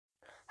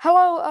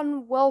Hello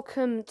and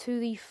welcome to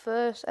the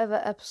first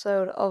ever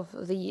episode of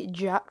the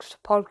Jacked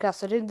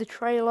podcast. I did the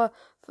trailer,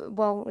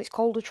 it's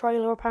called a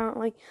trailer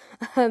apparently,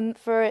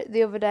 for it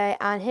the other day,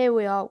 and here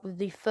we are with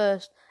the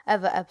first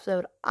ever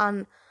episode.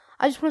 And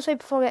I just want to say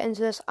before I get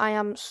into this, I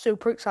am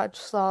super excited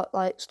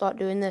to start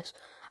doing this.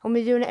 I'm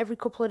gonna be doing it every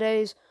couple of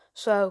days.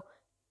 So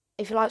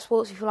if you like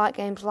sports, if you like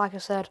games, like I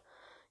said,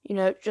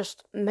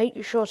 just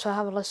make sure to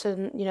have a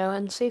listen,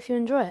 and see if you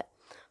enjoy it.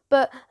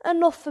 But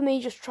enough for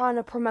me just trying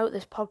to promote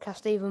this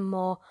podcast even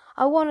more.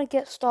 I want to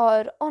get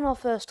started on our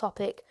first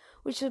topic,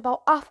 which is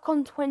about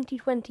Afcon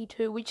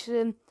 2022, which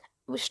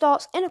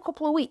starts in a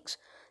couple of weeks.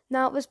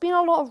 Now, there's been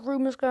a lot of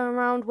rumours going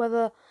around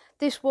whether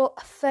this will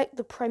affect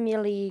the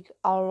Premier League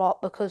a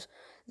lot, because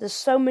there's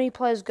so many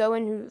players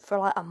going for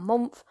like a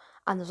month,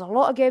 and there's a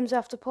lot of games they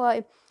have to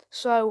play.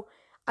 So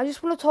I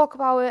just want to talk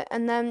about it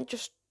and then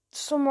just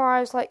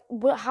summarise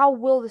how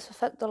will this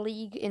affect the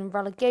league in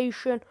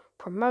relegation,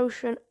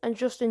 promotion, and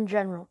just in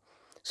general.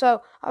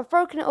 So I've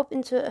broken it up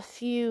into a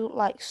few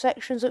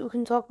sections that we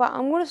can talk about.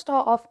 I'm going to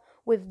start off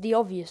with the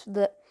obvious,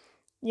 that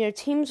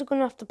teams are going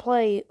to have to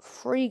play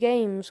 3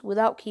 games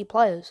without key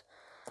players.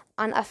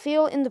 And I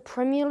feel in the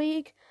Premier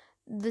League,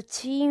 the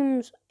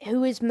teams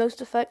who is most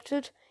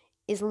affected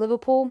is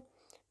Liverpool,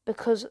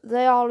 because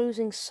they are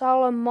losing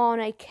Salah,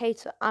 Mane,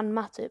 Keita and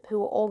Matip,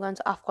 who are all going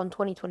to Afcon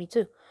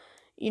 2022.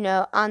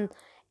 And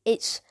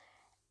it's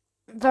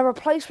the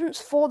replacements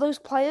for those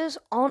players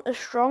aren't as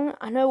strong.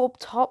 I know up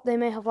top they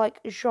may have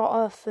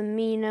Jota,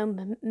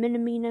 Firmino,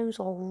 Minamino's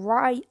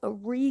alright,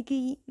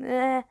 Origi,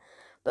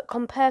 but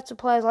compared to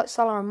players like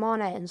Salah and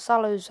Mane, and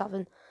Salah's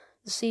having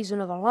the season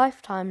of a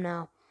lifetime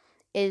now,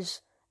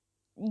 is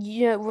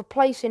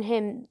replacing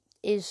him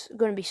is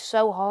going to be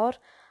so hard.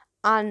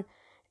 And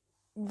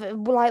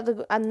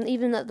and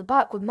even at the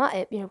back with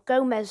Matip,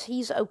 Gomez,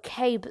 he's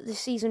okay, but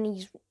this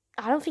season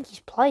I don't think he's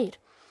played,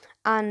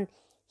 and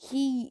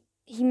he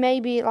may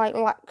be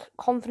lack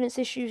confidence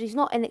issues. He's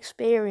not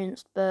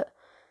inexperienced,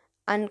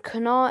 and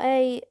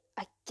Konate,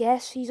 I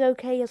guess he's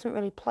okay. He hasn't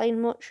really played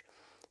much,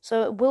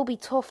 so it will be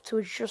tough to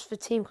adjust the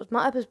team, because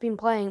Matip has been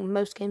playing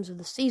most games of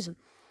the season,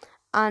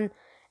 and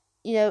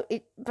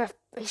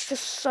it's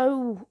just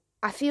so,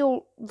 I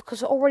feel,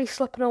 because they're already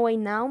slipping away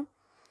now.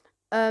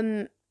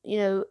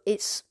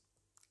 It's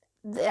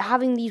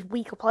having these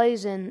weaker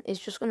players in is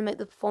just going to make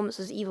the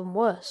performances even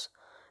worse.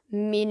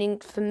 Meaning,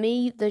 for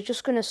me, they're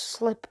just going to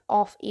slip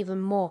off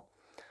even more.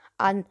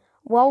 And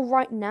while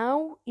right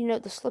now,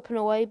 they're slipping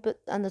away,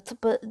 but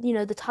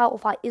the title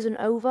fight isn't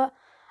over.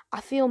 I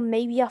feel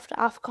maybe after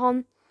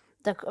Afcon,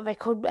 they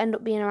could end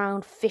up being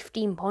around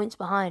 15 points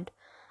behind,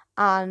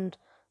 and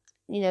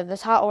the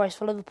title race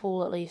for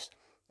Liverpool at least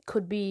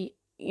could be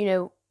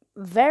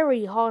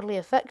very hardly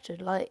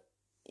affected.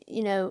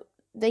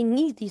 They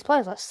need these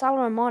players like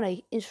Salah and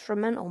Mane,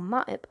 instrumental.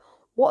 Matip,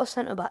 what a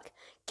centre back.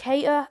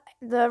 Keita,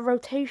 the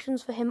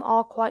rotations for him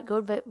are quite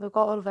good. They've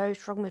got a very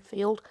strong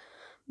midfield.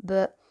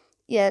 But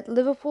yeah,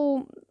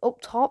 Liverpool up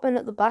top and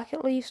at the back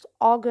at least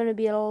are going to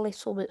be a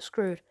little bit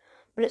screwed.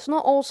 But it's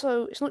not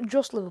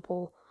just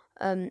Liverpool.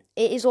 It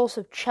is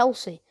also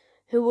Chelsea,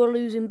 who are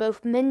losing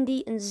both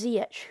Mendy and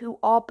Ziyech, who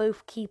are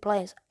both key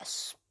players,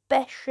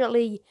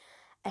 especially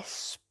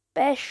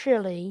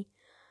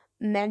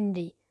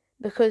Mendy,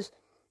 because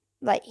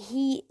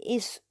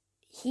he's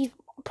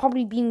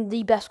probably been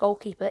the best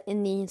goalkeeper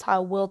in the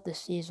entire world this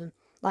season.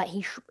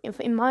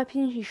 In my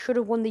opinion, he should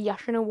have won the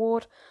Yashin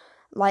Award.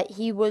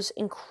 He was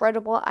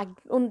incredible. I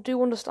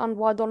do understand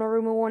why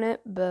Donnarumma won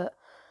it, but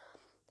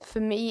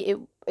for me,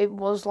 it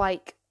was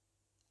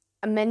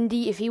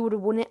Mendy. If he would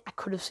have won it, I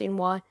could have seen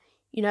why.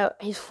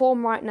 His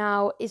form right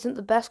now isn't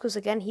the best, because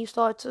again, he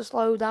started to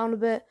slow down a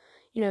bit.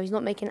 He's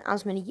not making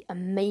as many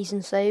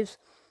amazing saves,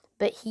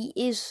 but he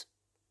is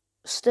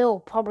still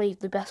probably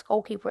the best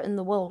goalkeeper in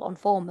the world, on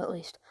form at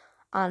least.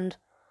 And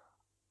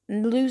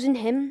losing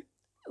him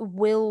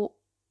will,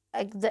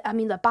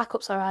 the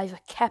backups are either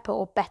Kepa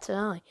or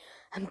Bettinelli,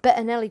 and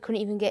Bettinelli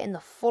couldn't even get in the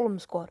Fulham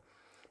squad,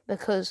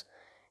 because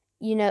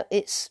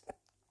it's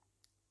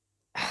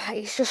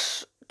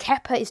just,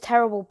 Kepa is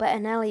terrible,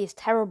 Bettinelli is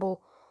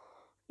terrible.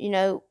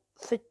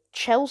 For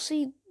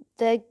Chelsea,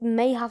 they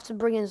may have to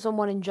bring in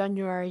someone in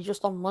January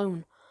just on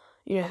loan,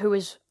 who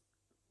is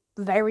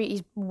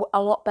a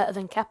lot better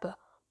than Kepa.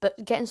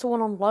 But getting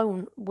someone on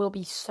loan will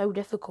be so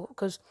difficult,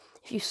 because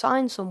if you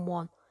sign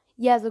someone,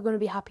 they're going to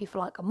be happy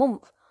for a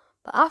month.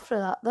 But after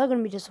that, they're going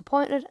to be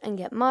disappointed and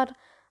get mad,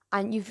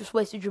 and you've just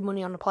wasted your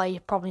money on a player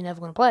you're probably never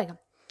going to play again.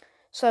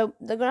 So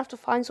they're going to have to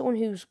find someone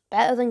who's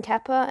better than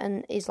Kepa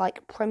and is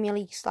Premier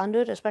League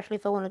standard, especially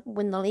if they want to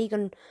win the league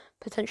and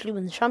potentially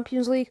win the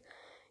Champions League.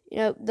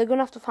 They're going to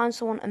have to find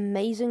someone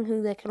amazing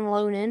who they can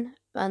loan in,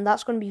 and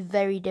that's going to be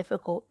very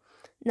difficult.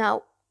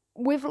 Now,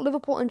 with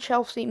Liverpool and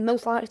Chelsea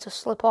most likely to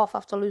slip off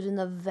after losing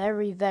their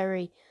very,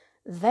 very,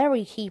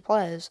 very key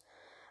players,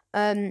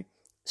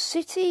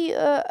 City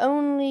are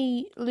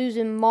only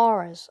losing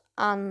Mahrez,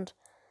 and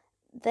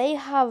they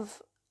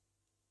have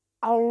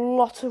a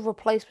lot of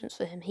replacements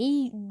for him.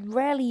 He's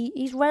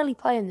rarely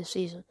playing this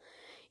season.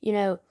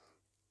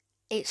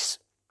 It's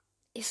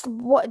it's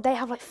what they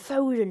have, like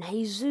Foden,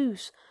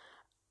 Jesus.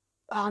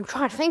 I'm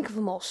trying to think of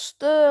them all.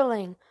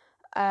 Sterling,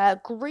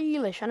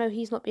 Grealish. I know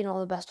he's not been on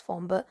the best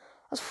form, but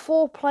that's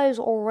 4 players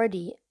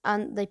already,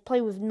 and they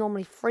play with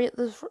normally 3 at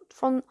the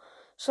front.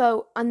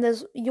 So, and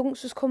there's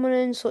youngsters coming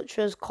in such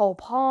as Cole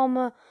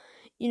Palmer.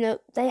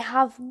 They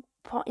have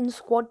in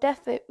squad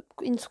depth.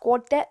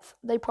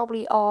 They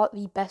probably are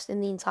the best in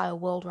the entire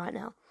world right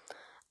now.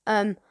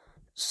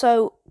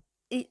 So,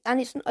 it's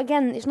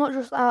not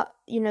just that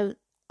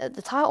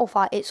the title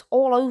fight. It's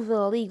all over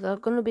the league. They're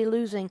going to be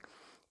losing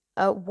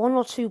 1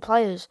 or 2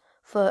 players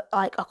for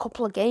like a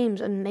couple of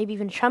games and maybe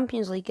even a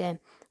Champions League game,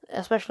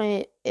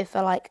 especially if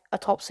they're like a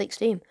top 6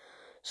 team.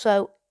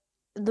 So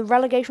the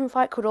relegation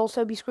fight could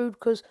also be screwed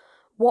because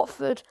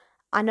Watford,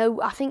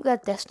 I think they're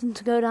destined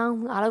to go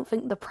down. I don't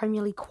think the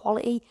Premier League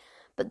quality,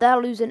 but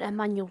they're losing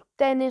Emmanuel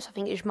Dennis. I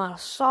think Ismail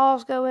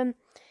Sarr's going.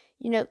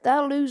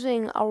 They're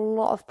losing a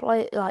lot of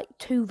like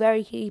 2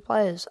 very key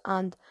players,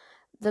 and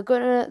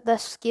their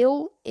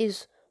skill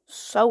is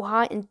so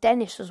high, and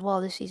Dennis as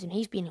well this season.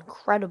 He's been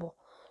incredible.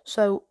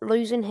 So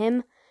losing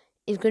him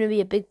is going to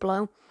be a big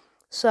blow.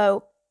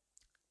 So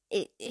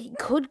it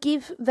could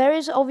give. There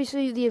is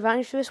obviously the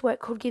advantage to this where it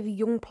could give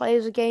young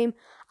players a game.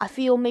 I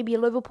feel maybe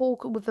Liverpool,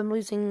 with them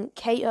losing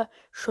Keita,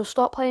 should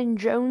start playing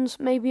Jones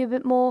maybe a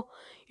bit more.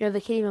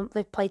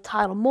 They've played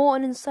Tyler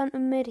Morton in centre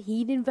mid.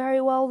 He did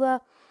very well there.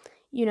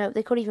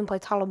 They could even play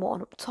Tyler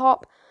Morton up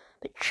top.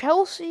 But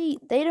Chelsea,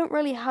 they don't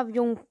really have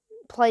young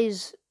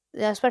players,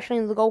 especially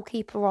in the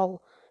goalkeeper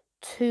role,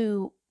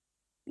 to,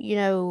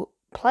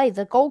 play.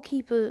 The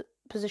goalkeeper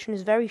position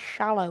is very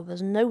shallow.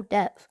 There's no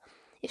depth.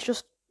 It's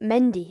just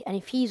Mendy, and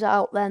if he's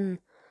out, then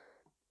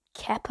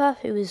Kepa,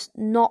 who is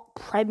not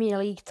Premier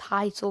League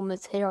title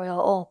material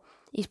at all.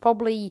 He's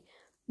probably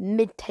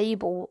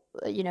mid-table,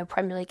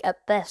 Premier League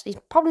at best. He's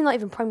probably not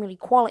even Premier League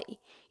quality.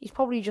 He's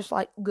probably just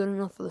like good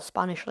enough for the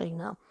Spanish league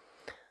now.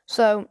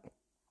 So,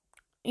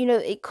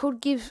 it could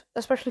give,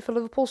 especially for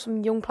Liverpool,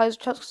 some young players a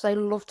chance because they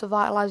love to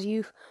vitalise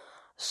youth.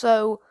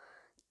 So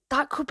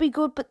that could be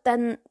good, but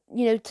then,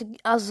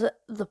 as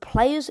the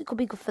players, it could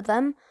be good for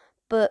them.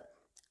 But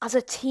as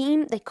a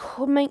team, they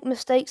could make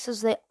mistakes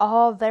as they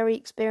are very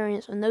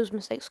experienced, and those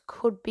mistakes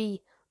could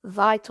be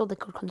vital. They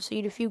could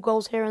concede a few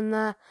goals here and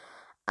there,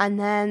 and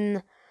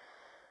then,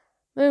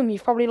 boom,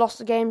 you've probably lost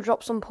the game,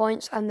 dropped some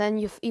points, and then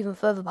you're even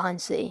further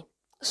behind City.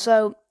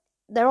 So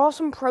there are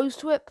some pros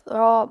to it, but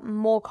there are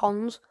more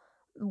cons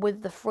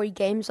with the 3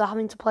 games they're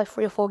having to play,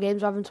 3 or 4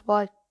 games they're having to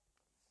play.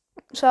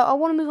 So I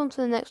want to move on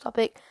to the next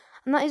topic,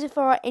 and that is if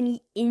there are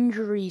any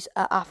injuries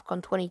at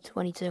Afcon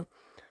 2022.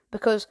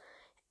 Because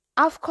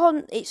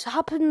Afcon, it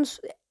happens,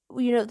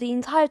 the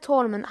entire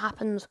tournament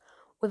happens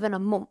within a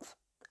month.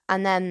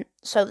 And then,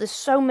 so there's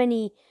so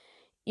many,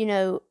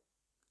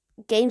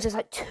 games. There's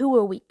like 2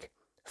 a week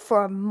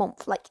for a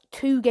month. Like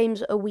 2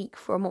 games a week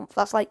for a month.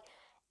 That's like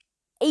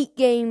 8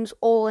 games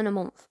all in a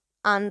month.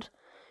 And,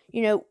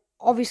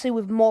 obviously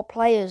with more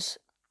players,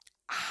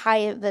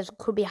 there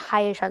could be a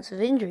higher chance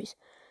of injuries.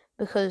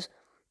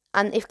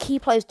 And if key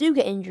players do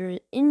get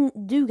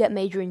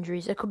major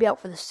injuries, they could be out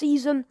for the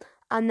season.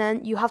 And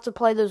then you have to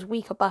play those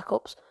weaker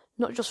backups,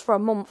 not just for a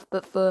month,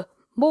 but for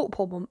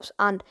multiple months.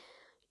 And,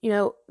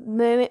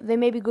 they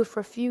may be good for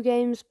a few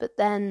games, but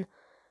then,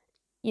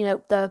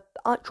 the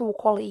actual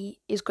quality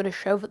is going to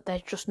show that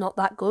they're just not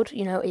that good.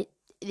 It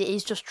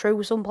is just true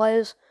with some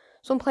players.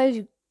 Some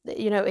players,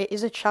 it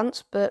is a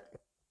chance, but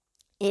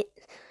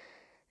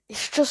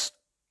it's just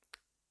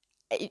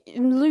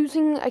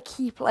losing a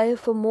key player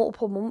for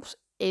multiple months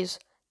is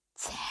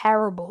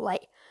terrible.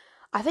 Like,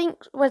 I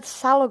think when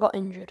Salah got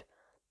injured,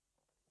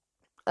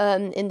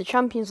 in the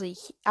Champions League,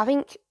 I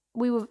think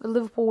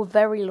Liverpool were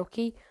very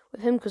lucky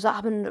with him because that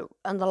happened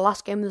in the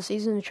last game of the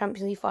season in the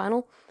Champions League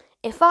final.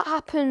 If that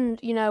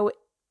happened,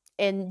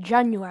 in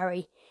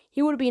January,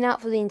 he would have been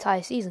out for the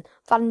entire season.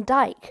 Van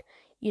Dijk,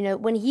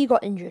 when he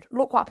got injured,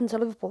 look what happened to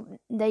Liverpool.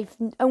 They've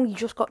only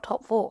just got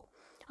top 4.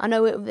 I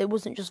know it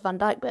wasn't just Van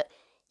Dijk, but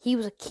he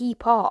was a key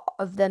part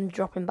of them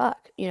dropping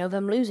back,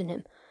 them losing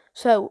him.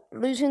 So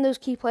losing those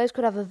key players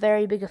could have a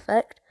very big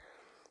effect,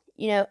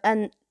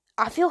 and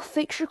I feel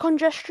fixture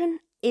congestion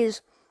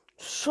is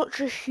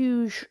such a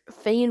huge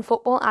thing in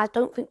football. I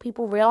don't think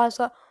people realise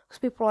that because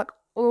people are like,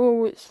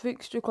 oh, it's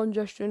fixture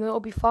congestion, it'll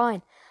be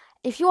fine.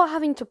 If you are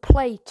having to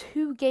play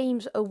 2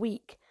 games a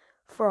week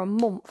for a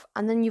month,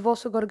 and then you've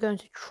also got to go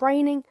into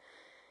training,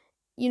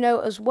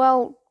 as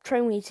well,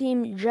 train with your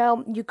team,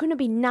 gel, you're going to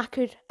be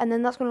knackered, and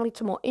then that's going to lead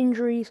to more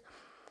injuries.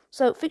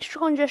 So fixture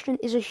congestion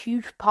is a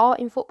huge part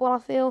in football, I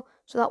feel.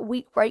 So that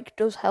week break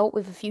does help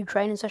with a few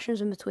training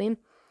sessions in between.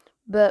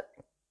 But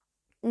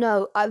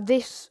no,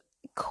 this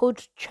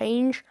could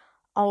change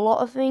a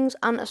lot of things,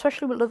 and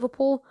especially with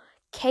Liverpool,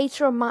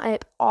 Keita and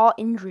Matip are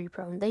injury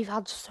prone. They've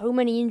had so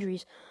many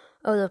injuries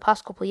over the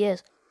past couple of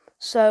years.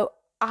 So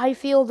I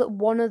feel that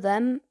one of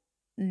them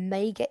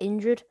may get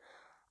injured.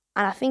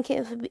 And I think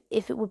if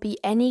it would be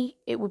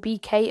it would be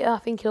Keita. I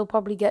think he'll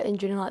probably get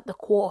injured in like the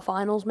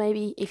quarterfinals,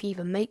 maybe, if he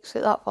even makes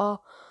it that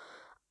far.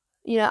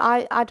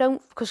 I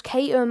don't, because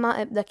Keita and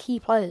Matip, they're key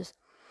players.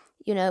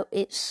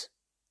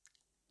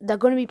 they're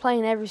going to be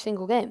playing every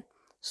single game.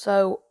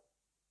 So,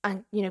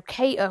 and,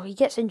 Cato, he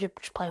gets injured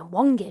just playing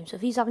one game. So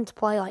if he's having to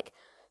play like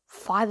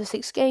 5 or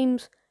 6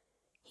 games,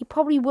 he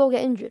probably will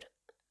get injured.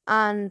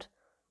 And,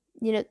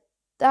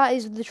 that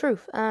is the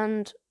truth.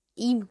 And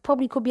he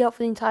probably could be out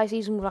for the entire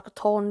season with like a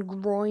torn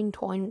groin,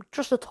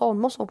 just a torn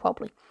muscle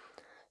probably.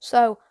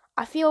 So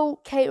I feel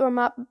Cato and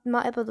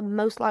Matip are the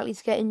most likely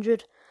to get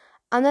injured.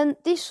 And then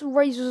this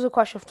raises a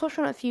question. I've touched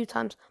on it a few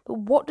times, but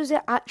what does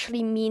it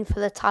actually mean for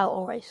the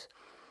title race?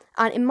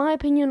 And in my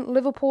opinion,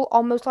 Liverpool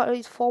are most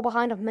likely to fall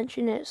behind. I've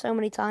mentioned it so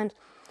many times.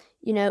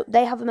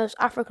 They have the most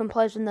African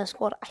players in their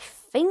squad, I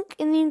think,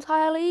 in the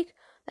entire league.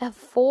 They have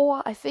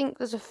 4. I think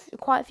there's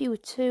quite a few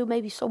with 2,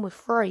 maybe some with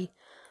 3.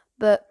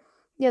 But,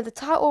 the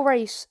title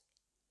race,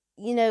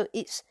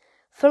 it's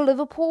for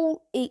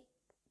Liverpool,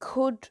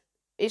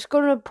 it's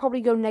going to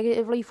probably go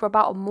negatively for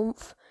about a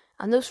month.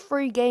 And those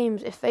 3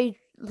 games, if they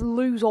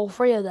lose all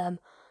 3 of them,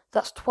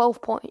 that's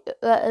 12 points.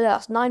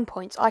 That's 9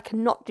 points. I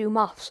cannot do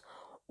maths.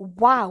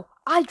 Wow,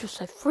 I just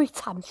said 3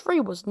 times 3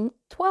 was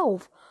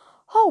 12.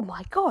 Oh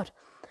my god.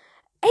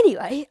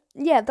 Anyway,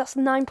 that's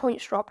 9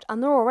 points dropped,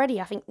 and they're already,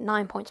 I think,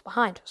 9 points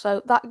behind.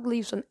 So that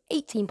leaves them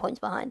 18 points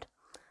behind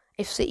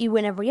if City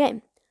win every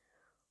game.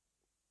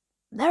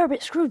 They're a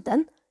bit screwed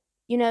then,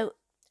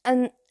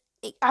 and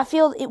I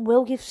feel it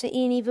will give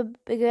City an even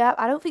bigger gap.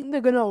 I don't think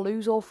they're going to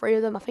lose all 3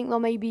 of them. I think they'll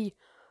maybe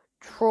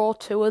draw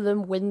 2 of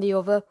them, win the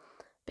other.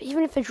 But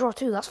even if they draw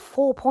 2, that's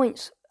 4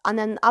 points. And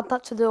then add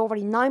that to the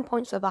already 9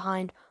 points they're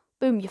behind.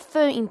 Boom, you're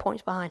 13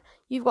 points behind.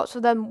 You've got to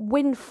then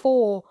win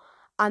 4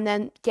 and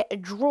then get a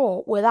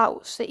draw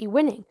without City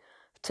winning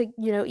to,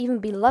 even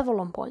be level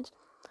on points.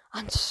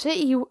 And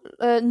City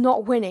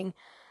not winning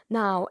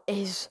now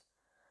it's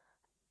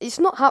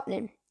not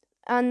happening.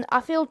 And I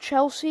feel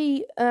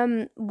Chelsea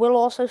will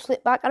also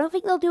slip back. I don't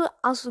think they'll do it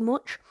as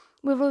much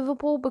with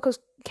Liverpool because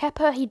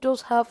Kepa, he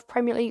does have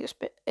Premier League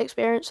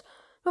experience.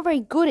 Not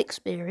very good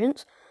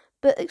experience,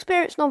 but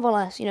experience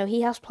nonetheless.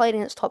 He has played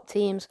against top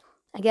teams.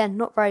 Again,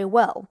 not very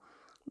well.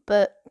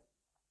 But,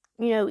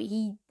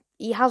 he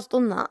has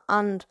done that.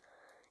 And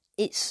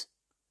it's,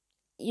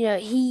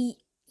 he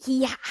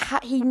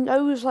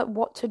knows like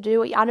what to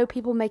do. I know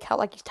people make out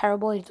like he's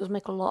terrible. He does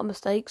make a lot of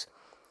mistakes.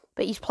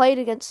 But he's played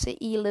against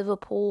City,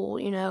 Liverpool,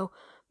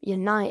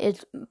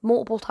 United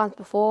multiple times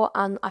before,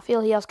 and I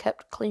feel he has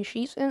kept clean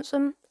sheets against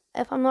them,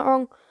 if I'm not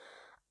wrong.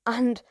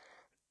 And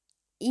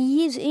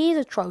he is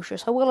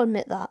atrocious, I will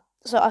admit that.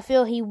 So I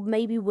feel he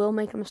maybe will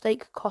make a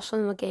mistake, cost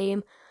them a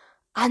game.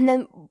 And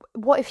then,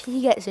 what if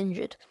he gets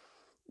injured?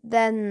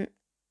 Then,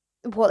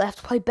 they have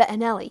to play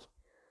Bettinelli?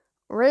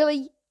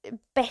 Really?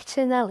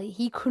 Bettinelli?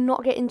 He could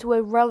not get into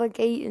a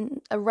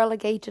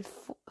relegated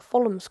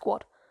Fulham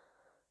squad.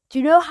 Do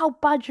you know how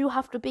bad you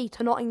have to be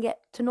to not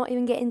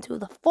even get into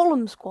the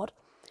Fulham squad?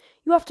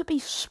 You have to be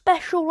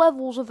special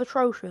levels of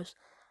atrocious,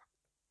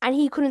 and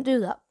he couldn't do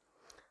that.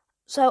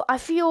 So I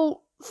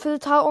feel for the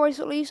title race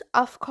at least,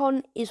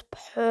 Afcon is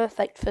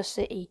perfect for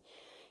City.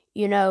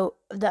 They're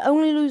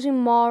only losing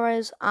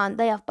Mahrez, and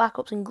they have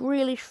backups in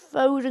Grealish,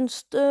 Foden,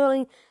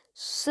 Sterling,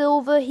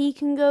 Silva. He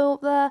can go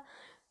up there.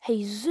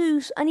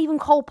 Jesus, and even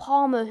Cole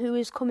Palmer, who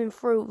is coming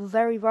through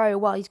very, very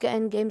well. He's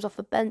getting games off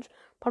the bench.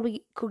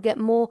 Probably could get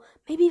more,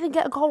 maybe even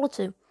get a goal or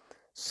 2.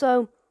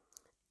 So,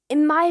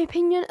 in my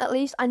opinion, at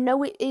least, I know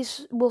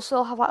we'll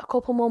still have like a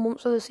couple more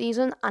months of the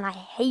season, and I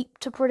hate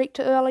to predict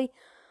it early,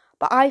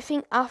 but I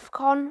think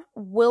Afcon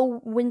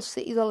will win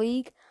City the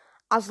league,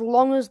 as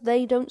long as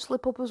they don't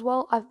slip up as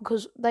well,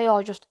 because they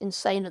are just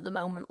insane at the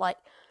moment. Like,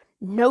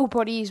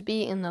 nobody's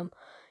beating them.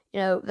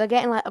 They're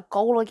getting like a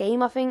goal a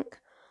game, I think.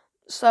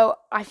 So,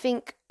 I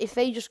think if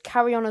they just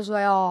carry on as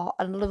they are,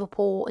 and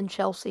Liverpool and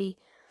Chelsea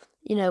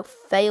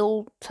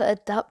fail to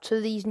adapt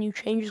to these new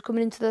changes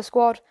coming into their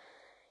squad,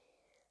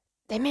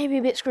 they may be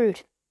a bit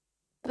screwed.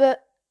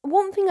 But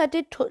one thing I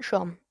did touch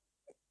on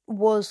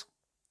was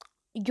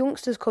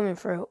youngsters coming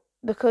through,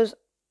 because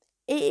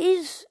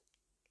it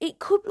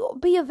could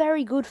be a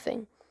very good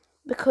thing,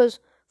 because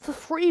for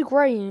free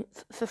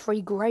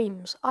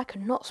games, I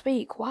cannot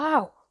speak.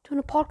 Wow, doing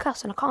a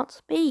podcast and I can't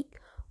speak.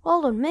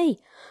 Well done me.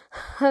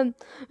 For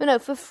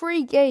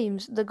 3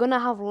 games, they're gonna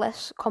have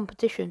less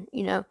competition.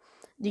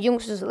 The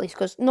youngsters at least,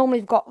 because normally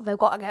they've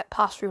got to get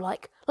past through,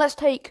 like, let's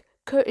take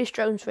Curtis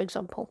Jones, for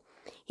example.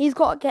 He's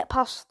got to get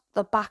past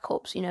the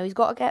backups, he's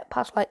got to get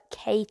past, like,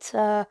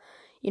 Keita,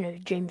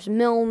 James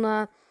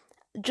Milner,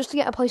 just to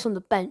get a place on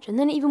the bench. And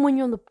then even when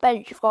you're on the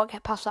bench, you've got to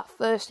get past that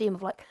first team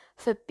of, like,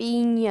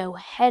 Fabinho,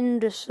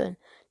 Henderson,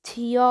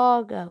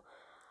 Thiago.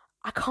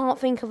 I can't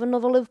think of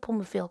another Liverpool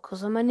midfield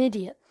because I'm an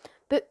idiot.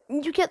 But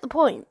you get the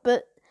point.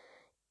 But,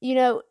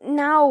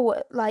 now,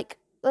 like,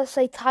 let's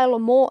say Tyler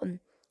Morton,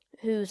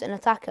 who's an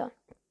attacker,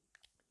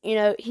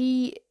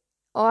 he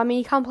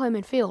can't play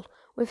midfield.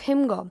 With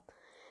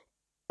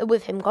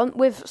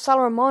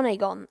Salah and Mane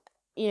gone,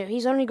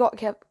 he's only got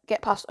to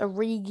get past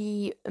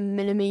Origi,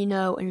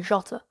 Minamino, and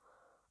Jota.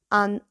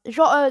 And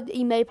Jota,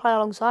 he may play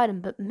alongside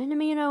him, but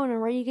Minamino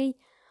and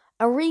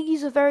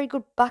Origi's a very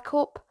good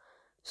backup.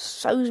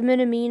 So's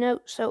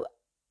Minamino. So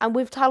and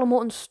with Tyler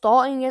Morton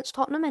starting against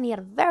Tottenham, and he had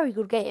a very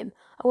good game,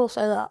 I will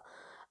say that.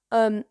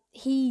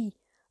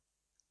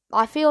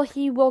 I feel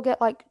he will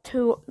get like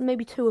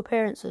maybe two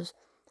appearances,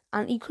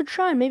 and he could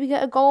try and maybe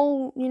get a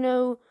goal.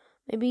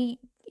 Maybe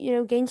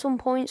gain some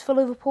points for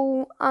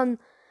Liverpool, and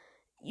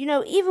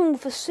even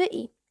for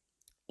City,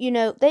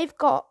 they've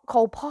got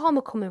Cole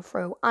Palmer coming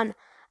through, and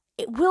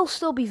it will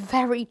still be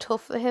very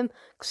tough for him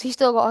because he's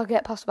still got to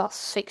get past about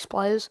 6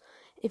 players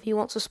if he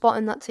wants a spot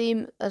in that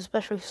team,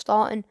 especially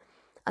starting.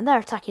 And their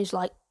attack is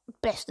like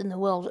best in the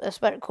world,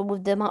 especially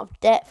with the amount of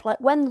depth. Like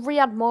when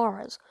Riyad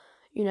Mahrez,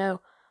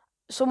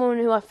 someone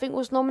who I think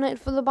was nominated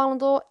for the Ballon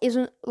d'Or,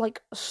 isn't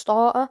like a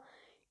starter,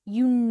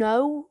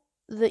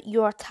 that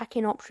your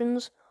attacking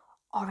options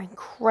are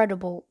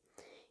incredible.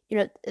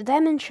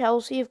 Them and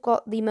Chelsea have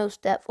got the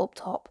most depth up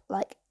top,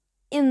 like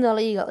in the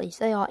league at least.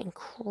 They are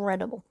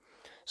incredible.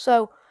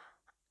 So,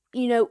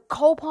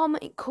 Cole Palmer,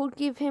 it could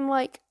give him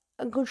like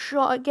a good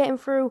shot at getting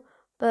through,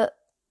 but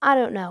I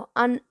don't know.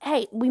 And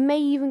hey, we may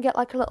even get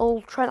like a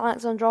little Trent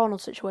Alexander-Arnold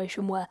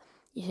situation where,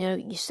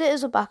 you sit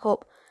as a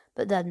backup,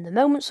 but then the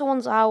moment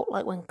someone's out,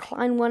 like when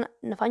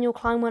Nathaniel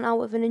Klein went out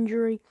with an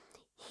injury,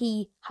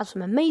 he had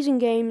some amazing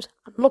games,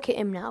 and look at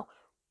him now.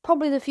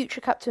 Probably the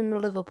future captain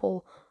of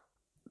Liverpool.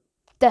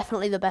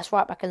 Definitely the best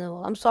right back in the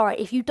world. I'm sorry,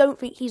 if you don't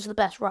think he's the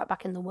best right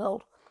back in the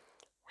world,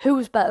 who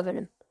is better than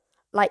him?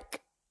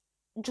 Like,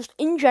 just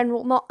in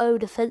general, not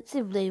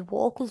defensively,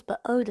 Walker's,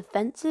 but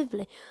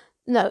defensively.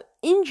 No,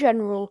 in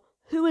general,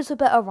 who is a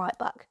better right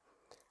back?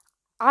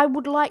 I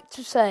would like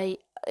to say,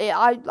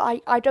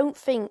 I don't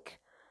think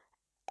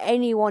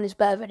anyone is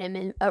better than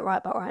him at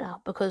right back right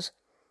now, because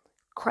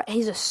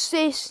his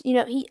assists,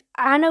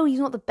 I know he's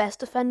not the best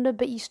defender,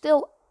 but he's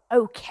still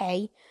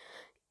okay.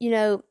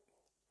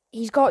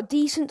 He's got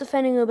decent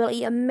defending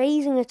ability,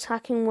 amazing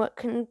attacking work,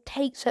 can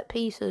take set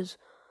pieces.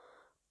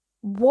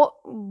 What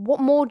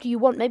more do you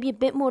want? Maybe a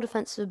bit more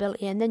defensive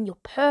ability, and then you're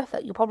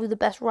perfect. You're probably the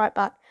best right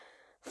back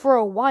for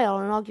a while,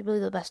 and arguably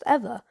the best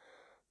ever.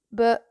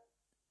 But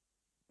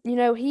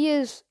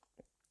raised.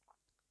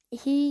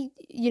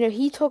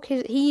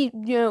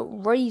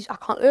 I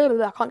can't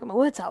get my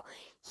words out.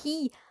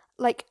 He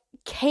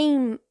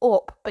came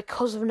up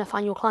because of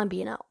Nathaniel Klein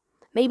being out.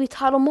 Maybe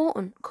Tyler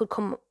Morton could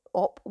come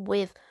up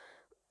with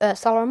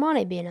Salah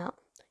Mane being out.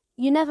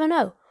 You never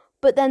know.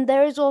 But then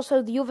there is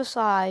also the other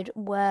side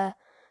where,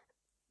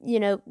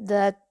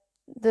 the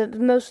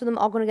most of them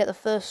are going to get the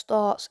first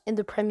starts in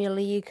the Premier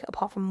League,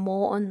 apart from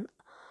Morton,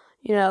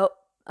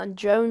 and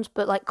Jones.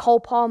 But like Cole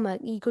Palmer,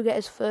 he could get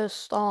his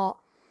first start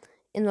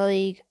in the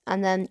league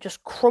and then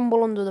just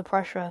crumble under the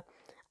pressure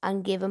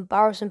and give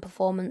embarrassing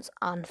performance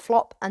and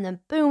flop, and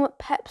then boom,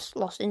 Pep's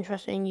lost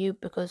interest in you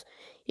because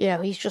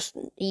he's just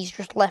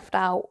left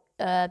out.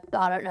 I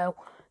don't know,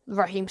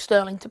 Raheem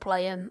Sterling to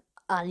play him,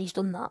 and he's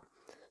done that.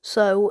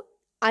 So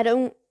there's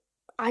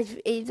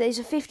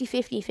a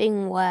 50-50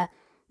 thing where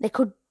they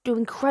could do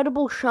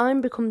incredible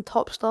shine, become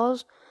top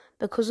stars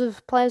because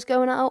of players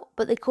going out,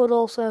 but they could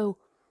also,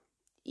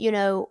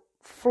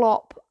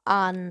 flop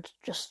and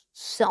just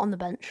sit on the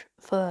bench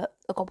for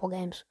a couple of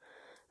games.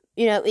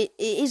 It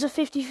is a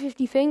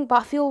 50-50 thing,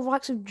 but I feel the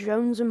likes of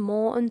Jones and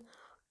Morton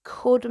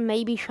could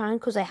maybe shine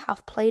because they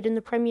have played in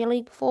the Premier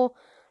League before,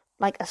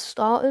 like as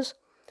starters.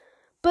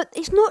 But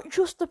it's not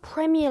just the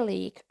Premier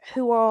League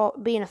who are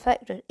being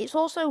affected. It's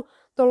also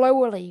the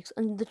lower leagues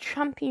and the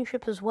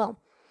Championship as well.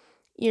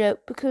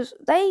 Because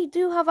they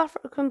do have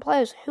African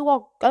players who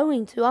are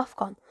going to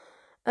Afcon.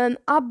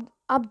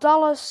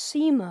 Abdallah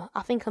Sima,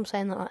 I think I'm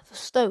saying that right, for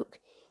Stoke.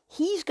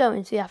 He's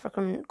going to the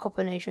African Cup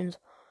of Nations.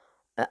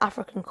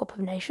 African Cup of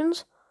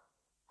Nations?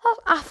 That's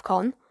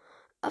Afcon.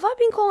 Have I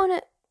been calling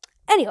it?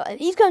 Anyway,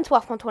 he's going to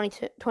Afcon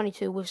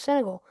 2022 with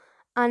Senegal.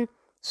 And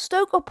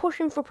Stoke are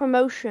pushing for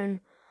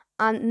promotion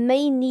and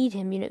may need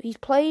him. He's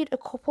played a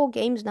couple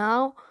games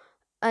now.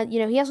 And,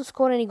 he hasn't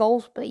scored any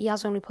goals, but he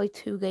has only played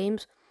 2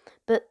 games.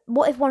 But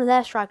what if one of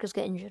their strikers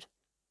get injured?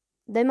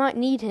 They might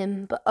need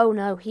him, but oh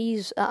no,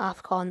 he's at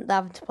Afcon. They're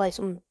having to play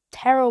some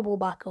terrible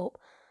backup.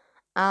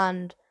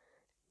 And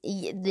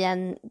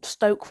then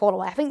Stoke fall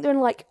away. I think they're in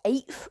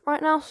 8th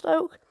right now,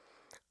 Stoke.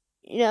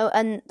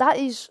 And that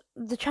is,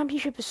 the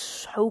Championship is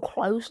so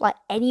close.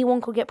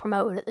 Anyone could get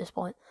promoted at this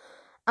point.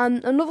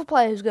 And another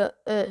player who's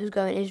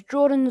going is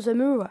Jordan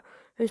Zamora,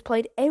 who's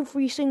played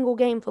every single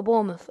game for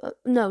Bournemouth.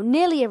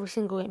 Nearly every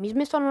single game. He's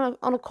missed on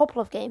a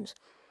couple of games.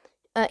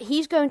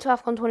 He's going to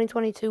Afcon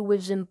 2022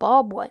 with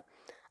Zimbabwe.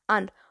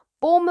 And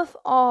Bournemouth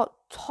are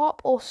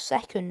top or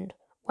second.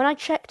 When I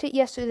checked it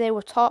yesterday, they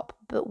were top,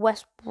 but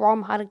West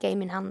Brom had a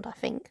game in hand, I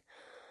think.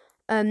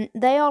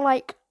 They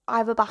are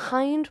either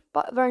behind,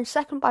 but they're in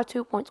second by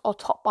 2 points, or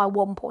top by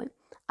 1 point.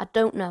 I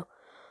don't know.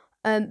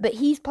 But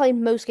he's played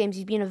most games.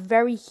 He's been a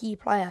very key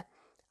player.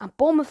 And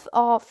Bournemouth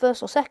are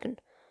first or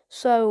second.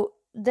 So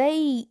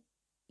they,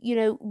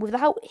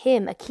 without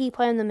him, a key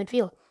player in the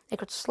midfield, they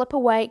could slip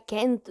away,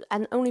 get in,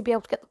 and only be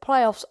able to get the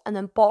playoffs, and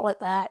then bottle it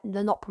there, and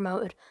they're not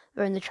promoted.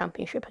 They're in the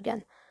Championship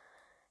again.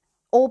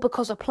 All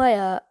because a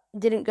player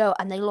didn't go,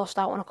 and they lost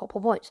out on a couple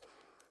of points.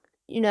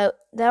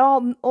 there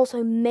are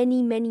also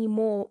many, many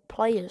more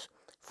players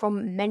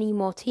from many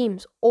more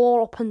teams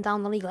all up and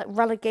down the league. Like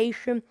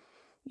relegation,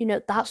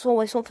 that's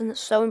always something that's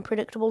so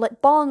unpredictable.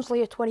 Like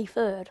Barnsley are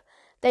 23rd.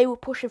 They were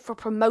pushing for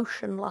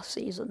promotion last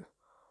season.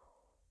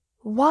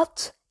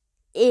 What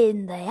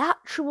in the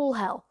actual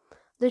hell?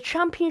 The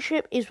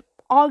Championship is,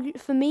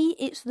 for me,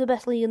 it's the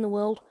best league in the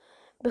world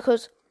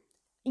because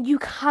you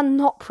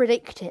cannot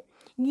predict it.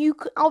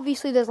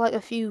 Obviously, there's like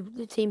a few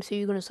teams who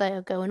you're going to say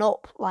are going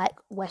up, like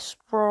West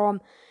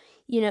Brom,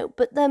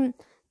 but then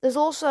there's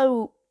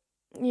also,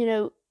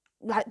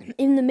 like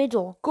in the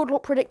middle. Good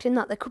luck predicting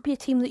that. There could be a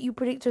team that you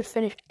predicted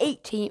finish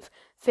 18th,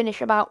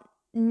 finish about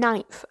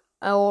 9th,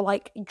 or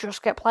like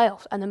just get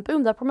playoffs, and then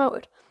boom, they're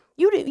promoted.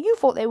 You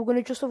thought they were going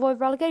to just avoid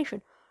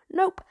relegation.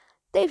 Nope,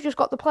 they've just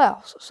got the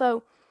playoffs.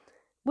 So,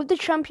 with the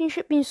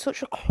Championship being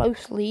such a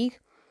close league,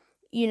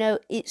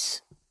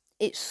 it's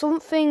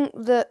something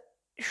that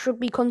should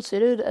be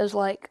considered as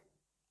like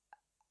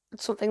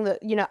something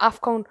that,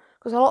 Afcon,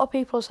 because a lot of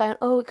people are saying,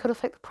 oh, it could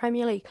affect the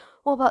Premier League.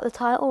 What about the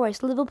title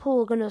race?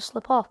 Liverpool are going to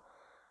slip off.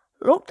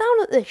 Look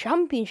down at the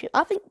Championship.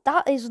 I think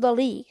that is the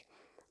league.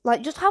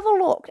 Like, just have a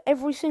look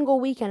every single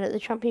weekend at the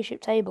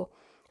Championship table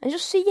and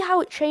just see how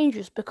it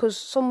changes because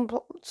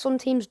some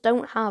teams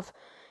don't have,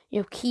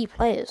 key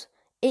players.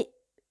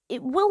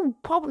 It will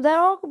probably, there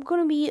are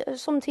going to be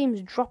some teams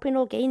dropping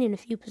or gaining a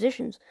few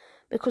positions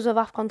because of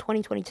Afcon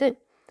 2022.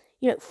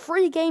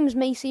 3 games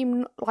may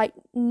seem like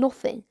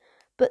nothing,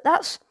 but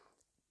that's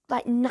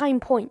like 9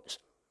 points.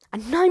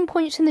 And 9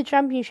 points in the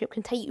Championship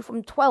can take you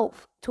from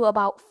 12th to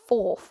about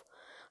 4th.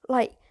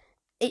 Like,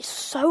 it's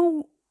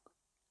so...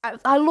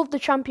 I love the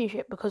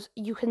Championship because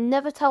you can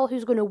never tell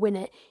who's going to win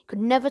it. You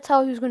can never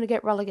tell who's going to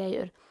get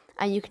relegated.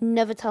 And you can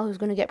never tell who's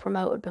going to get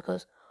promoted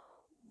because...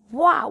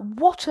 Wow,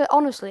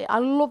 honestly, I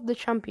love the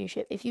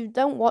Championship. If you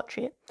don't watch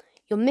it,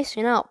 you're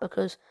missing out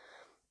because,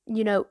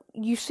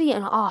 you see it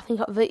and, I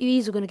think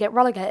these are going to get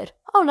relegated.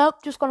 Oh no,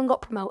 just gone and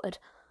got promoted.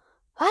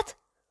 What?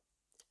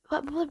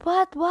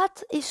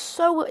 What? It's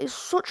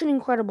such an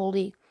incredible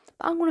league.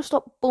 But I'm going to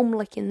stop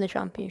bum-licking the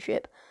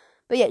Championship.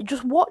 But yeah,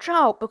 just watch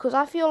out because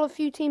I feel a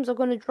few teams are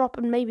going to drop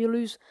and maybe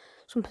lose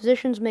some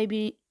positions,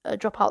 maybe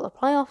drop out of the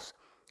playoffs.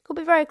 Could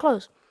be very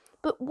close.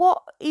 But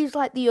what is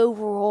like the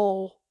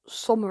overall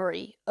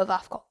summary of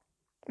Afcon?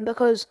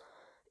 Because,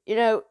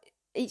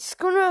 it's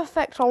going to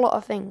affect a lot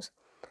of things.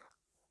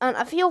 And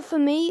I feel for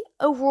me,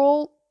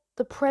 overall,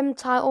 the Prem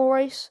title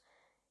race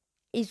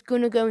is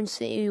going to go in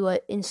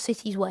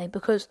City's way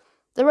because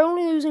they're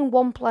only losing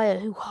one player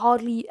who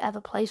hardly ever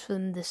plays for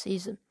them this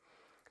season.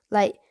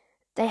 Like,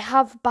 they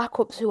have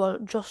backups who are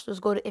just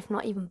as good, if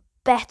not even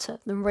better,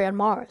 than Riyad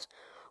Mahrez.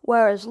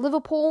 Whereas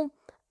Liverpool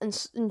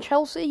and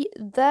Chelsea,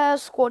 their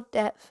squad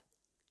depth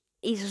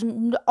is...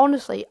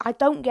 Honestly, I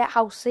don't get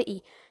how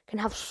City can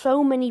have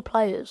so many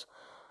players,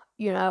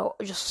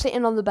 just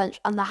sitting on the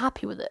bench and they're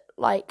happy with it.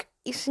 Like,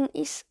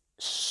 it's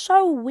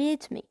so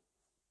weird to me.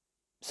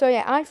 So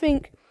yeah, I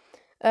think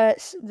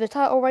the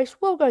title race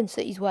will go in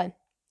City's way.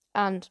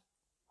 And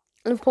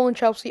Liverpool and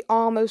Chelsea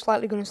are most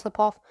likely going to slip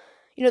off.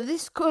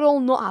 This could all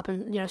not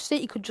happen.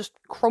 City could just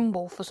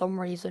crumble for some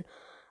reason.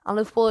 And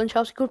Liverpool and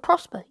Chelsea could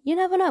prosper. You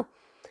never know.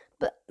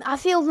 But I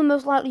feel the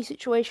most likely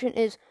situation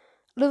is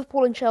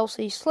Liverpool and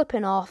Chelsea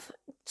slipping off.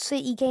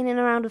 City gaining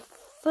around a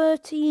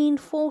 13,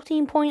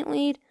 14 point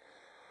lead.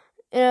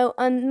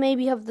 And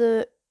maybe have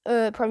the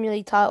Premier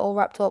League title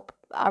wrapped up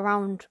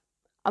around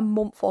a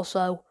month or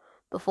so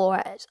before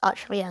it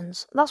actually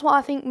ends. That's what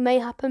I think may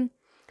happen.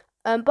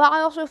 But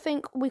I also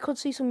think we could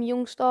see some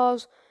young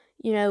stars,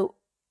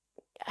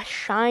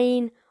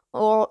 shine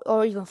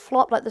or even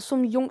flop. Like there's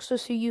some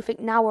youngsters who you think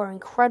now are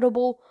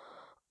incredible,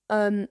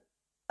 but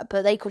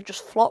they could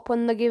just flop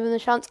when they're given the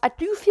chance. I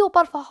do feel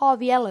bad for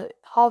Harvey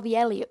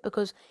Elliott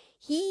because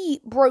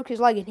he broke his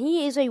leg and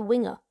he is a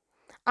winger.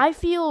 I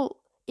feel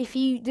if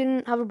he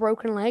didn't have a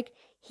broken leg,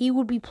 he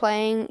would be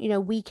playing,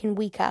 week in,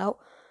 week out,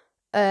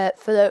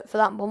 for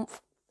that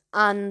month,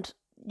 and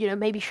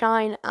maybe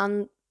shine,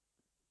 and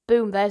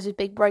boom, there's his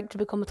big break to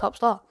become a top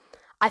star.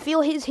 I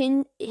feel his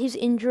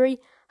injury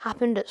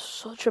happened at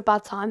such a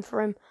bad time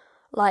for him.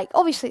 Like,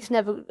 obviously, it's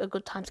never a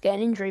good time to get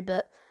an injury,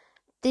 but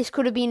this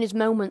could have been his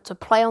moment to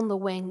play on the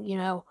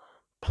wing,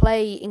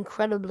 play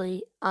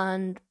incredibly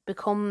and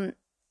become,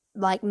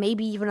 like,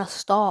 maybe even a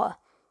star.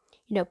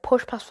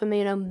 Push past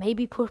Firmino,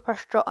 maybe push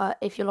past Jota.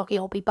 If you're lucky,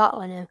 I'll be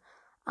battling him.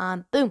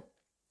 And boom,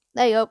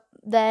 there you go.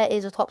 There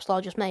is a top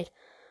star just made.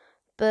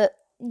 But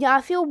yeah,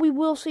 I feel we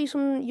will see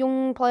some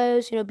young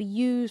players, be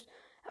used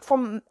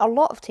from a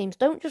lot of teams.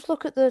 Don't just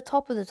look at the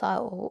top of the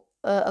title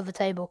of the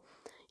table.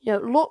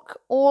 Look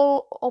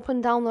all up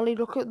and down the league.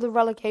 Look at the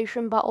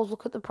relegation battles.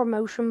 Look at the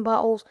promotion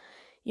battles.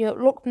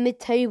 Look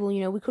mid-table.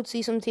 We could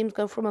see some teams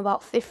go from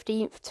about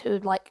 15th to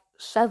like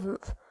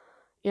 7th.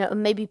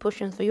 And maybe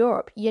pushing for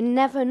Europe. You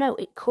never know.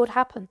 It could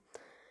happen.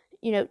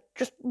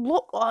 Just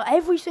look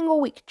every single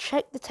week.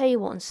 Check the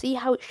table and see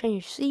how it's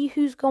changed. See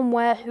who's gone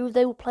where, who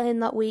they were playing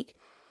that week.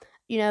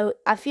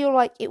 I feel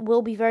like it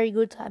will be very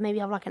good to maybe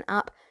have like an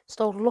app.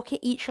 So look at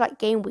each like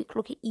game week.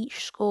 Look at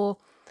each score.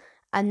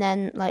 and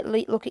then like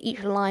look at each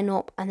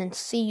lineup and then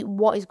see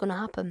what is going to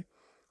happen.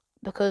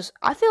 Because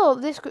I feel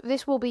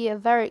this will be a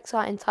very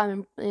exciting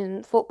time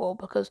in football,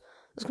 because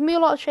there's going to be a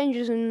lot of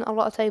changes in a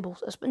lot of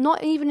tables.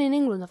 Not even in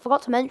England. I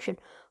forgot to mention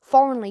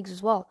foreign leagues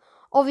as well.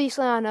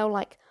 Obviously, I know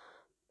like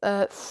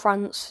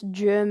France,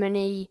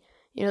 Germany,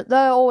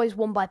 they're always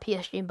won by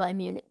PSG and Bayern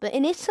Munich. But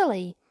in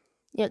Italy,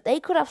 they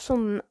could have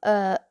some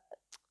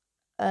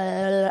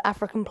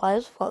African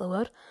players. Forgot the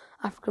word.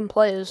 African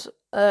players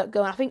going.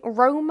 I think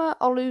Roma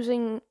are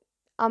losing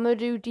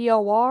Amadou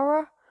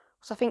Diawara,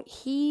 because I think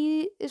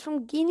he is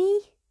from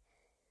Guinea.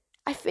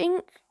 I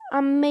think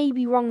I may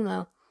be wrong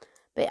though,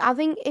 but I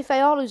think if they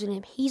are losing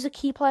him, he's a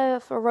key player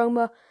for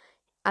Roma,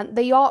 and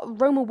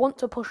Roma want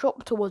to push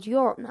up towards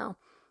Europe now,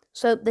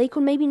 so they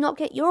could maybe not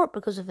get Europe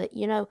because of it.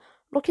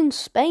 Look in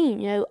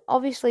Spain.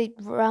 Obviously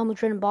Real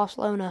Madrid and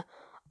Barcelona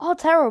are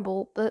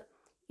terrible, but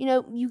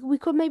we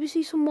could maybe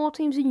see some more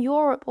teams in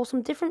Europe, or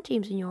some different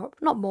teams in Europe.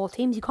 Not more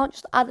teams. You can't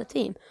just add a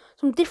team.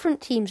 Some different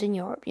teams in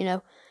Europe.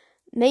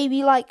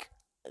 Maybe like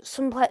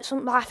some. I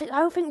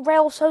don't think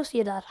Real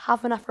Sociedad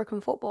have an African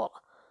footballer.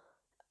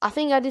 I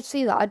think I did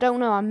see that. I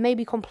don't know. I may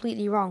be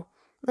completely wrong.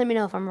 Let me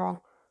know if I'm wrong.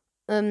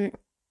 And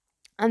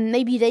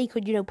maybe they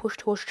could, push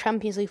towards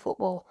Champions League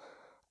football.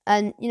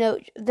 And,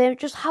 they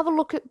just have a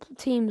look at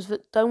teams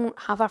that don't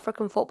have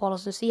African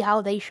footballers and see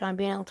how they shine,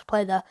 being able to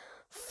play their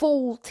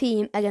full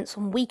team against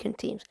some weakened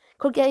teams.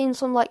 Could get in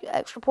some,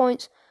 extra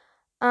points.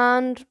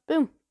 And,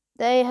 boom.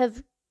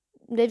 They've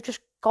just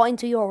got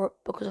into Europe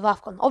because of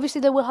Afcon. Obviously,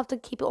 they will have to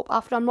keep it up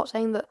after. I'm not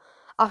saying that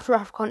after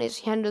Afcon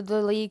it's the end of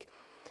the league.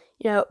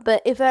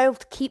 But if they're able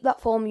to keep that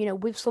form,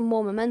 with some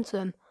more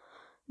momentum,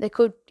 they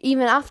could,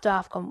 even after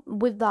Afcon,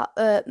 with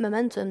that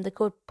momentum, they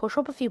could push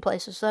up a few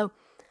places. So,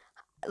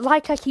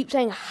 like I keep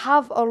saying,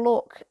 have a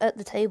look at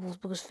the tables,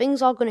 because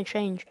things are going to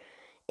change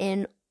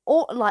in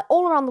all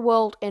around the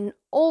world, in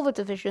all the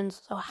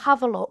divisions. So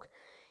have a look.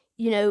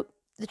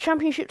 The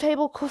championship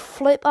table could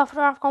flip after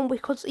Afcon. We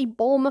could see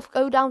Bournemouth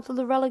go down to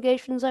the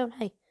relegation zone.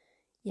 Hey,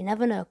 you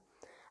never know.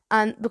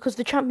 And because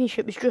the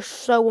championship is just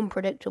so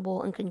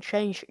unpredictable and can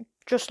change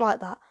just like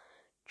that.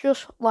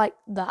 Just like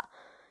that.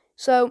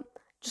 So,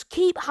 just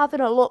keep having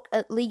a look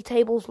at league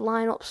tables,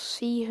 lineups,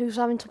 see who's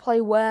having to play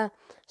where,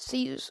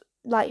 see who's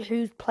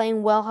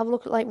playing well, have a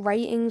look at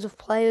ratings of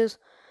players,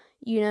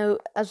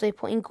 as they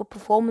put in good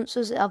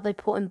performances, have they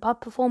put in bad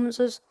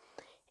performances.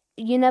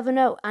 You never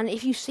know. And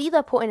if you see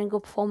they're putting in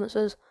good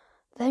performances,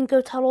 then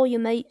go tell all your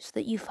mates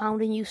that you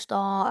found a new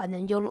star, and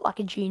then you'll look like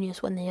a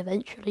genius when they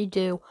eventually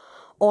do,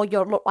 or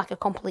you'll look like a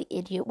complete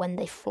idiot when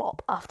they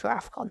flop after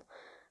Afcon.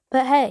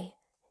 But hey,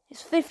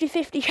 it's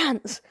 50-50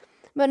 chance.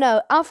 But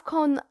no,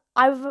 Afcon,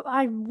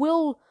 I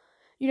will,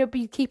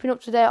 be keeping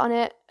up to date on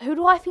it. Who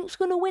do I think's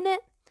going to win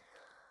it?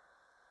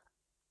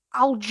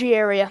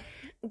 Algeria.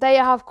 They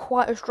have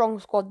quite a strong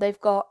squad. They've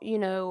got,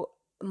 Mahrez,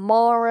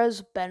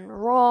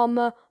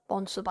 Benrahma,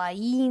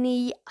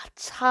 Bonsabaini,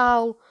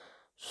 Atal.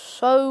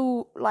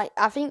 So,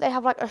 I think they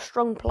have, a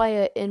strong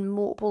player in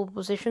multiple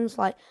positions,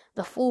 like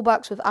the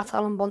fullbacks with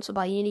Atal and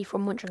Bonsabaini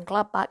from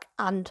Mönchengladbach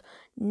and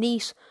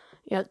Nice.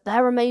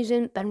 They're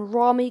amazing.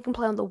 Benrahma, he can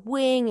play on the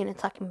wing and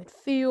attacking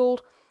midfield.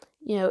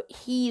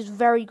 He's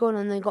very good,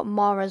 and they've got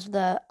Mahrez,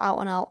 the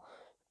out-and-out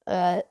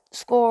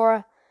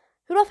scorer.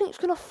 Who do I think is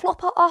going to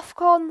flop at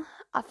Afcon?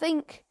 I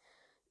think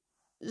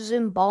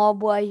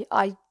Zimbabwe.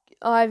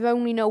 I've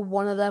only know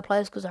one of their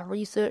players because I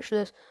researched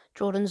this,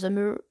 Jordan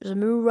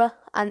Zamura,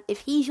 and if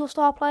he's your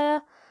star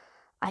player,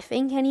 I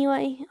think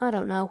anyway, I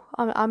don't know.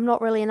 I'm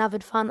not really an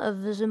avid fan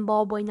of the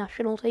Zimbabwe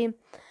national team.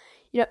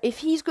 If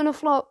he's going to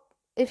flop,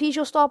 if he's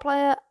your star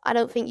player, I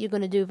don't think you're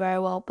going to do very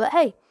well. But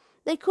hey,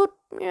 they could,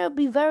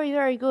 be very,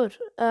 very good.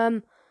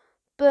 But,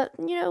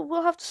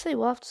 we'll have to see.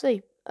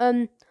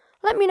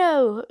 Let me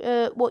know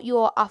what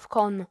your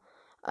Afcon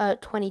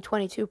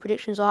 2022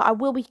 predictions are. I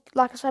will be,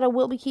 like I said, I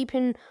will be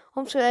keeping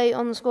up to date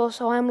on the score,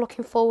 so I am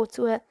looking forward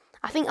to it.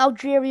 I think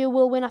Algeria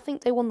will win. I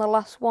think they won the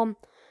last one.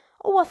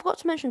 Oh, I forgot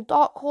to mention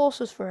dark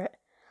horses for it.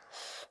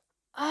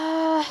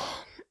 I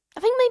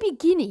think maybe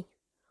Guinea.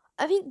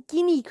 I think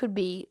Guinea could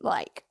be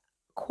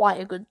quite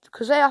a good,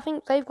 because I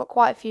think they've got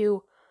quite a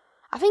few.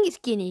 I think it's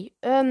Guinea.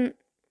 Is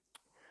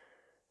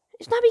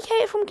Naby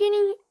Keita from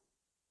Guinea?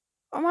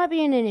 Or am I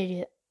being an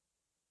idiot?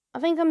 I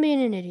think I'm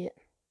being an idiot.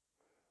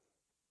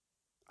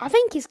 I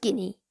think it's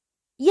Guinea.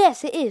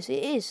 Yes, it is.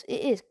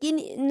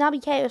 Guinea.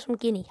 Naby Keita is from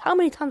Guinea. How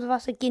many times have I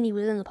said Guinea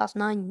within the past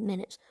 9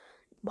 minutes?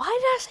 Why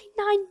did I say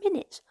 9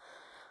 minutes?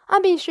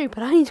 I'm being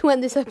stupid. I need to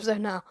end this episode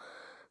now.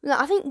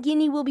 I think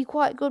Guinea will be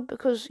quite good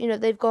because,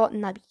 they've got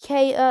Naby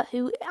Keita,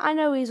 who I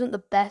know isn't the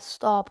best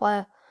star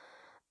player.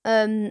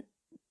 But,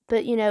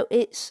 they've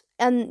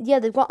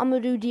got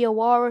Amadou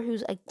Diawara,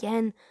 who's,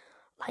 again,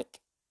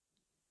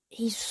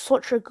 he's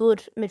such a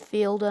good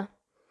midfielder.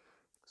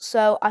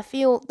 So I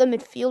feel the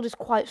midfield is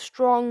quite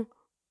strong.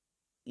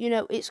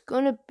 It's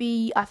going to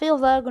be, I feel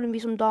there are going to be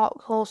some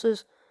dark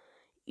horses,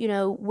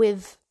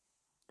 with,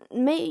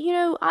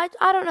 I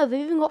don't know,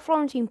 they've even got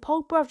Florentine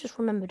Pogba, I've just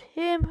remembered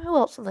him. Who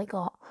else have they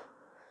got?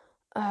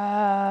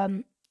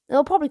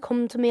 They'll probably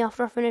come to me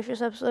after I finish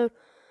this episode.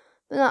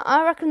 But no,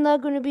 I reckon they're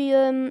going to be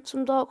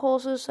some dark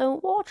horses, so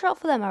watch out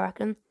for them, I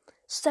reckon.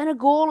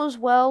 Senegal as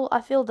well,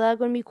 I feel they're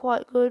going to be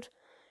quite good.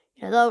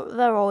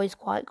 They're always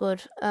quite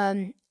good.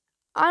 I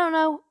don't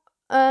know.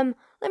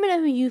 Let me know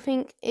who you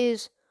think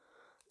is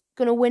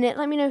going to win it.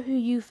 Let me know who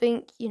you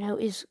think,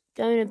 is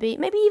going to be.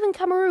 Maybe even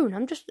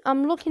Cameroon.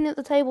 I'm looking at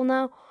the table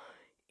now.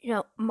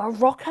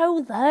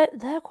 Morocco,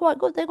 they're quite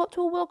good. They got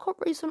to a World Cup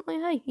recently.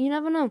 Hey, you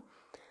never know.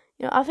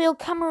 I feel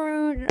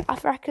Cameroon, I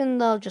reckon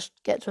they'll just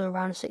get to a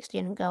round of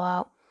 16 and go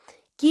out.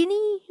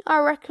 Guinea, I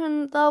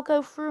reckon they'll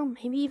go through,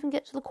 maybe even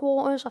get to the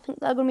quarters. I think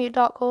they're going to be a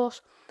dark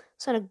horse.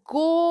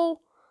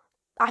 Senegal,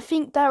 I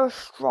think they're a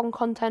strong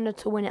contender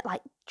to win it.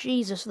 Like,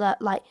 Jesus,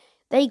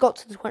 they got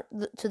to the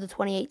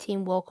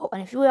 2018 World Cup.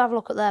 And if you have a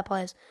look at their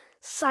players,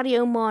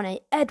 Sadio Mane,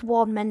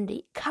 Edouard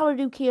Mendy,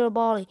 Kalidou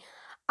Koulibaly,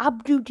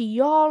 Abdou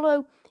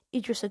Diallo,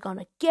 Idrissa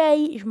Gana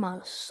Gueye,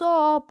 Ismail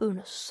Sarr,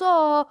 Bouna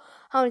Sarr,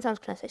 how many times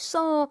can I say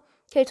Sarr?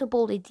 Keita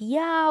Balde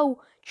Diao,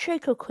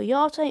 Cheiko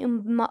Kouyate,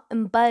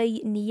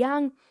 Mbaye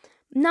Niang,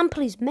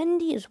 Nampalys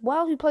Mendy as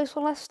well, who plays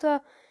for Leicester.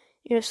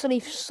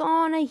 Salif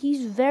Sane,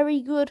 he's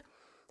very good.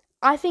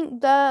 I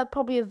think they're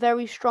probably a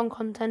very strong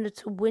contender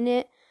to win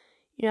it.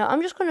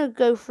 I'm just going to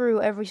go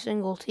through every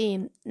single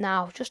team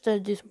now, just to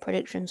do some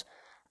predictions.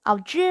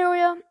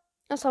 Algeria,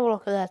 let's have a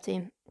look at their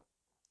team.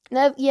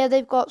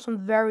 They've got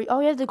some very...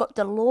 Oh, yeah, they've got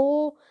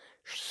Delors,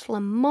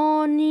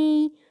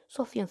 Slimani,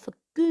 Sofiane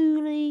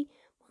Faghouli,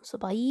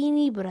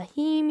 Sabaini,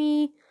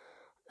 Brahimi,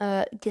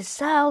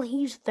 Gazelle,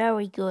 he's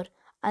very good.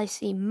 I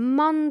see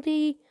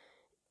Mandy,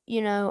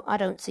 I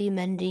don't see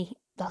Mendy,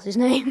 that's his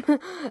name.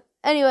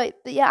 Anyway,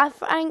 I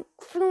think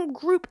from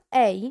Group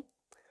A,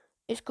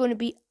 it's going to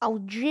be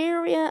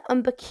Algeria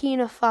and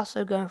Burkina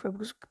Faso going through,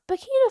 because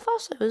Burkina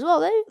Faso as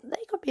well,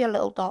 they could be a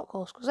little dark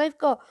horse, because they've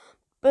got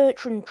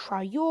Bertrand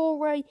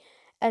Traore,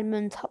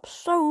 Edmond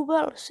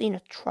Tapsoba,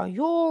 Lassina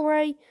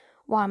Traore.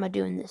 Why am I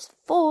doing this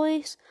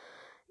voice?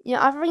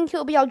 I think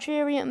it'll be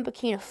Algeria and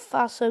Burkina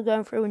Faso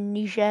going through, and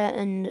Niger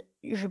and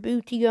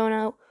Djibouti going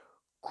out.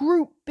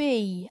 Group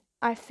B,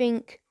 I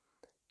think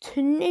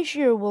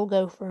Tunisia will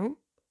go through,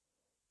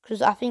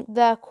 because I think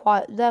they're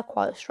quite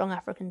a strong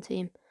African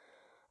team.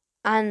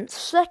 And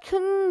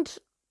second,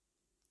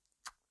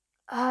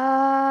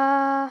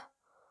 I'm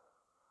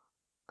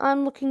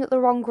looking at the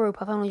wrong group.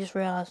 I've only just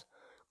realised.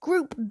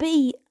 Group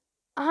B,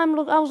 I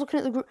was looking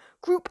at the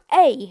Group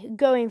A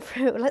going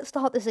through. Let's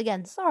start this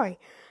again. Sorry.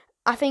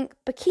 I think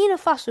Burkina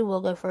Faso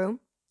will go through.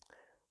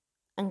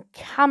 And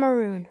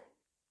Cameroon.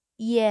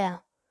 Yeah.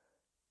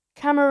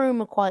 Cameroon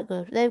are quite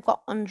good. They've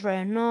got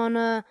Andre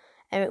Onana,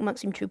 Eric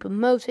Maxime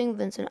Choupo-Moting,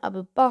 Vincent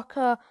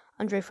Aboubakar,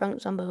 Andre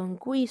Frank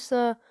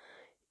Zambo-Anguissa.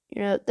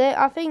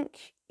 I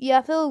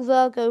feel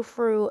they'll go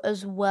through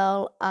as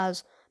well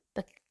as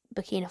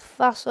Burkina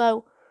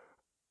Faso.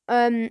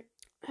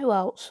 Who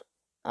else?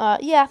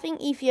 I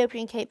think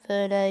Ethiopia and Cape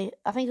Verde.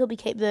 I think it'll be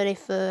Cape Verde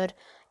third,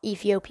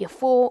 Ethiopia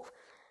fourth.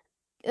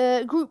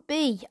 Group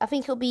B, I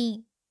think it'll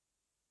be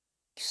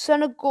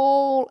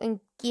Senegal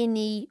and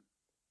Guinea,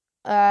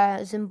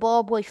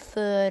 Zimbabwe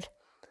third,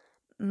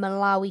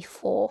 Malawi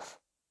fourth.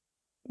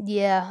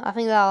 Yeah, I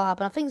think that'll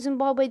happen. I think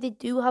Zimbabwe, they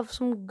do have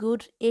some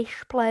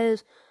good-ish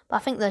players, but I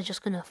think they're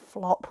just going to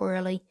flop,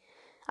 really.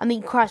 I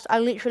mean, Christ, I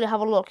literally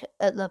have a look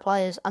at the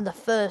players, and the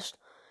first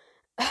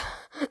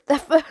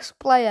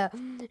player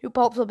who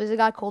pops up is a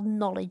guy called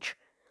Knowledge.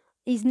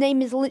 His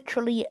name is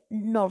literally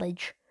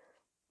Knowledge.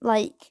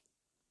 Like,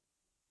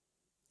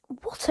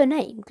 what a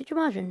name. Could you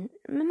imagine?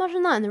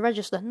 Imagine that in the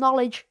register.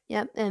 Knowledge.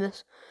 Yeah,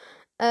 Amos.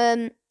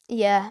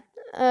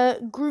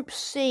 Group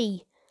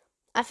C.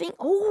 I think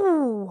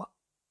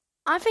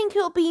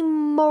it'll be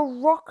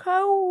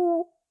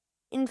Morocco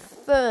in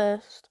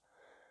first.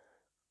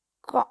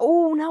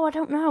 No, I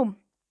don't know.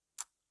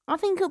 I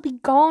think it'll be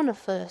Ghana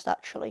first,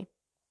 actually.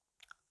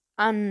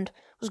 And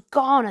because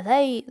Ghana,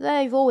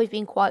 they've always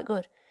been quite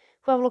good.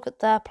 If we have a look at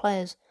their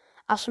players,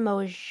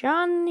 Asamoah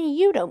Gyan,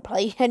 you don't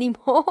play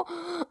anymore.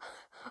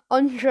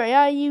 Andre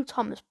Ayew,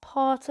 Thomas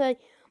Partey,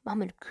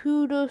 Mohamed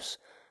Kudus,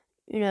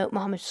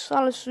 Mohamed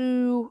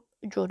Salisu,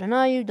 Jordan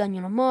Ayew,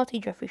 Daniel Amati,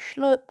 Jeffrey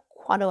Schlupp,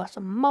 Kwado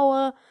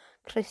Asamoah,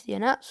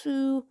 Christian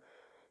Atsu.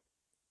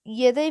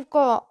 Yeah, they've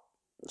got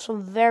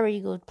some very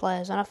good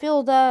players, and I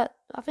feel they're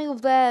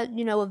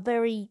a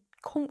very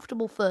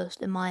comfortable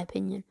first, in my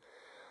opinion.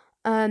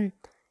 In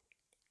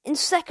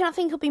second, I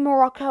think it'll be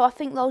Morocco. I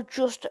think they'll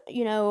just,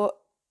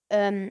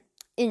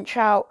 inch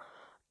out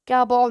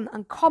Gabon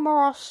and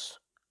Comoros,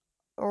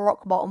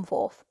 rock bottom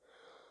fourth.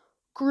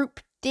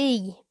 Group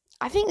D,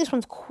 I think this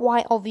one's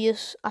quite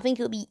obvious. I think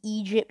it'll be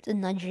Egypt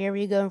and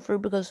Nigeria going through,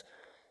 because,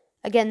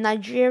 again,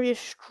 Nigeria's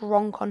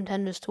strong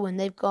contenders to win.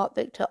 They've got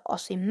Victor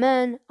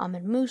Osimhen,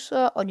 Ahmed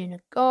Musa,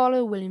 Onyeka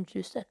Ngalale, William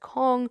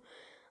Troost-Ekong,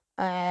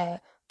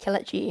 Kelechi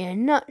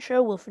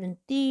Iheanacho, Wilfred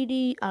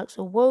Ndidi, Alex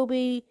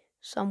Iwobi,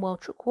 Samuel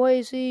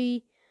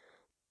Chukwueze,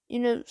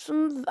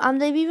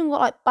 and they've even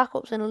got like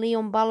backups in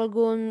Leon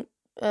Balogun,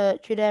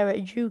 Chidera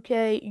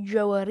Ejuke,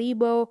 Joe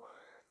Aribo,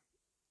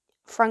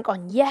 Frank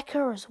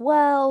Onyeka as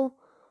well.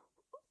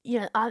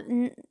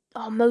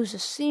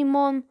 Moses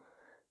Simon.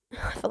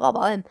 I forgot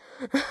about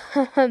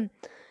him.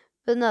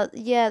 But no,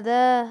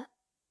 yeah,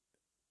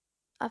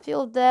 I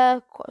feel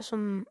they're quite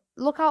some.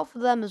 Look out for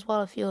them as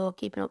well if you're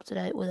keeping up to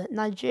date with it.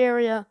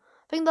 Nigeria,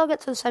 I think they'll get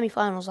to the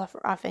semi-finals.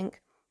 I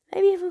think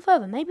maybe even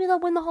further. Maybe they'll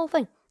win the whole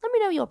thing. Let me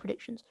know your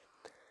predictions.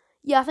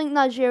 Yeah, I think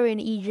Nigeria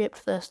and Egypt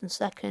first and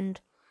second.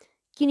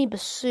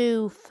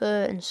 Guinea-Bissau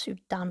third and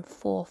Sudan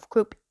fourth.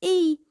 Group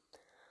E.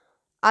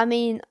 I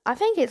mean, I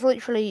think it's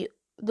literally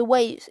the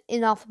way it's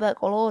in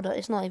alphabetical order.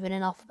 It's not even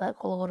in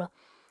alphabetical order.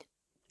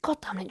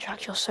 God damn it,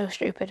 Jack, you're so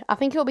stupid. I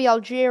think it'll be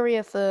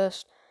Algeria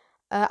first,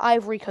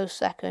 Ivory Coast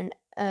second,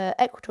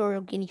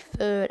 Equatorial Guinea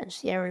third, and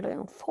Sierra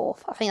Leone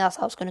fourth. I think that's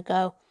how it's going to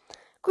go.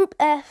 Group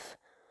F.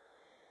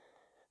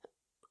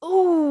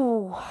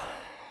 Ooh.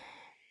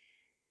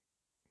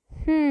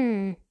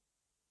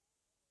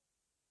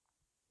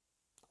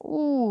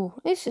 Ooh,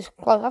 this is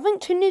close. I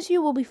think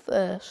Tunisia will be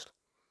first.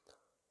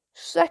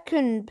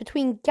 Second,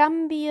 between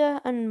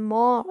Gambia and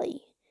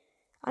Mali.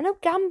 I know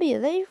Gambia,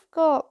 they've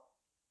got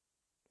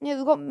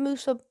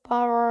Musa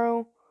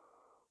Barrow,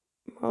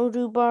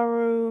 Modu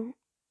Barrow.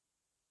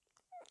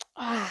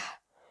 I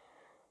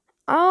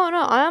don't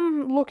know. I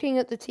am looking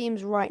at the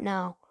teams right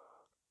now.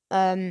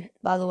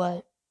 By the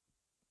way.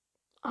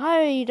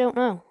 I don't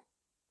know.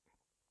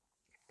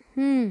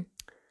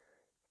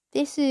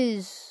 This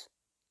is...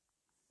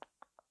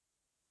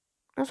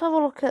 Let's have a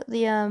look at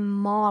the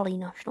Mali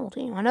national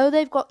team. I know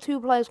they've got two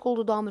players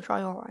called Adama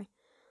Traore.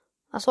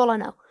 That's all I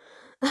know.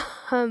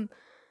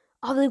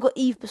 They've got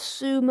Yves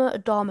Bissouma,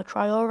 Adama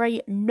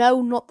Traore.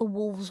 No, not the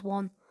Wolves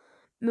one.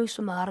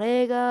 Moussa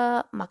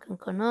Marega, Makan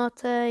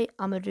Konate,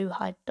 Amadou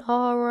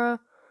Haidara,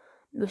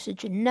 Moussa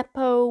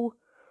Djenepo.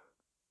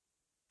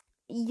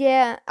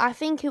 Yeah, I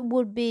think it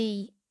will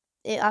be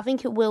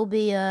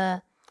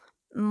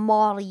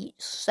Mali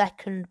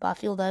second, but I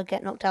feel they'll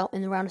get knocked out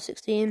in the round of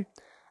 16.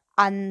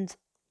 And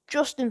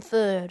just in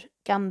third,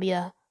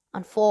 Gambia,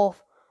 and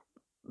fourth,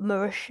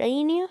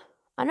 Mauritania.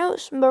 I know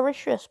it's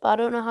Mauritius, but I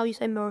don't know how you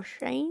say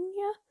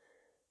Mauritania.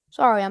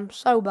 Sorry, I'm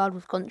so bad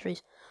with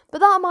countries. But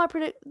they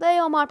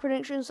are my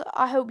predictions.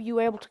 I hope you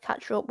were able to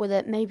catch up with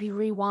it. Maybe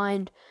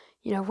rewind,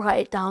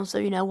 write it down so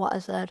you know what I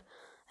said.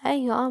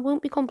 Hey, I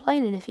won't be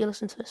complaining if you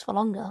listen to this for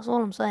longer. That's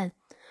all I'm saying.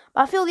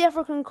 But I feel the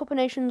African Cup of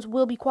Nations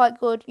will be quite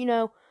good.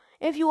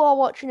 If you are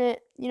watching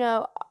it,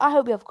 I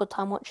hope you have a good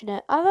time watching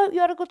it. I hope you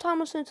had a good time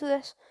listening to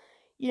this.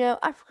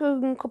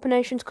 African Cup of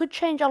Nations could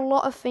change a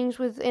lot of things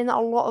within a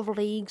lot of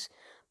leagues.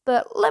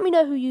 But let me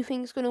know who you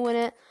think is going to win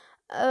it.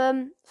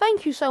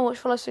 Thank you so much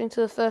for listening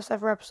to the first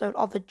ever episode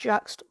of the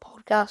Jaxed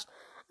podcast.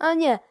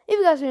 And yeah, if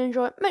you guys did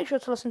enjoy it, make sure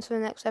to listen to the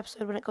next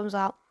episode when it comes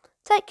out.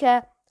 Take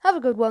care, have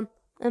a good one,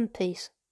 and peace.